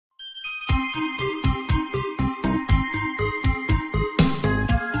The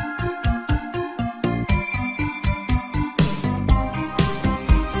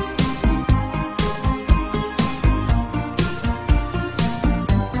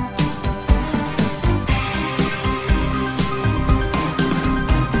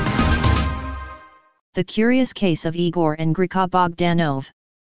Curious Case of Igor and Grichka Bogdanov.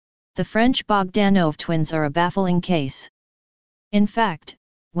 The French Bogdanov twins are a baffling case. In fact,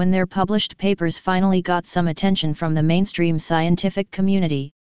 when their published papers finally got some attention from the mainstream scientific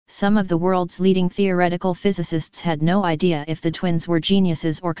community, some of the world's leading theoretical physicists had no idea if the twins were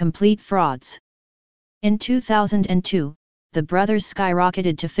geniuses or complete frauds. In 2002, the brothers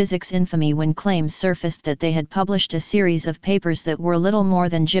skyrocketed to physics infamy when claims surfaced that they had published a series of papers that were little more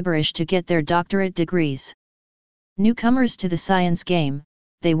than gibberish to get their doctorate degrees. Newcomers to the science game,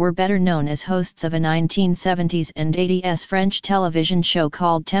 they were better known as hosts of a 1970s and 80s French television show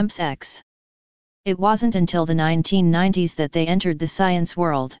called Temps X. It wasn't until the 1990s that they entered the science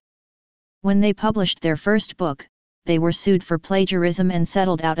world. When they published their first book, they were sued for plagiarism and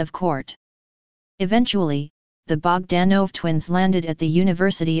settled out of court. Eventually, the Bogdanov twins landed at the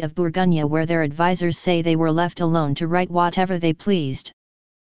University of Bourgogne, where their advisors say they were left alone to write whatever they pleased.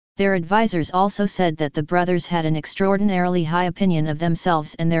 Their advisors also said that the brothers had an extraordinarily high opinion of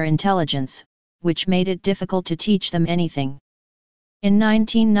themselves and their intelligence, which made it difficult to teach them anything. In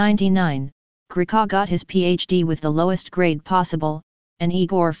 1999, Grichka got his PhD with the lowest grade possible, and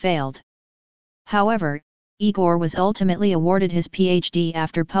Igor failed. However, Igor was ultimately awarded his PhD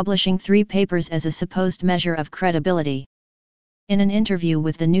after publishing 3 papers as a supposed measure of credibility. In an interview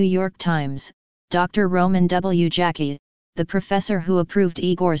with the New York Times, Dr. Roman W. Jackie, the professor who approved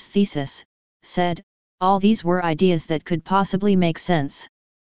Igor's thesis, said, "All these were ideas that could possibly make sense."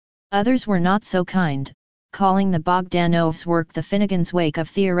 Others were not so kind, calling the Bogdanovs' work the Finnegan's Wake of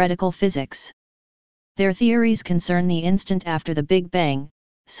theoretical physics. Their theories concern the instant after the Big Bang,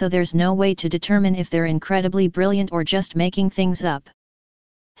 so there's no way to determine if they're incredibly brilliant or just making things up.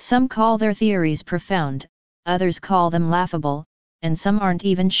 Some call their theories profound, others call them laughable, and some aren't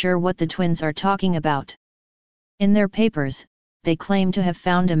even sure what the twins are talking about. In their papers, they claim to have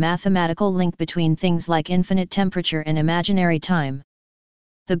found a mathematical link between things like infinite temperature and imaginary time.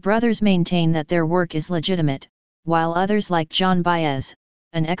 The brothers maintain that their work is legitimate, while others like John Baez,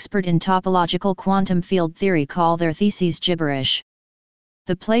 an expert in topological quantum field theory, call their theses gibberish.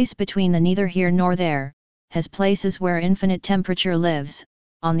 The place between the neither here nor there has places where infinite temperature lives,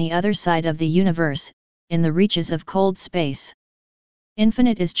 on the other side of the universe, in the reaches of cold space.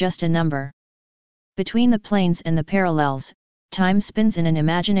 Infinite is just a number. Between the planes and the parallels, time spins in an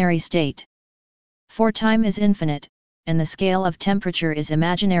imaginary state. For time is infinite, and the scale of temperature is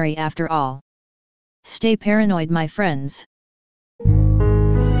imaginary after all. Stay paranoid, my friends.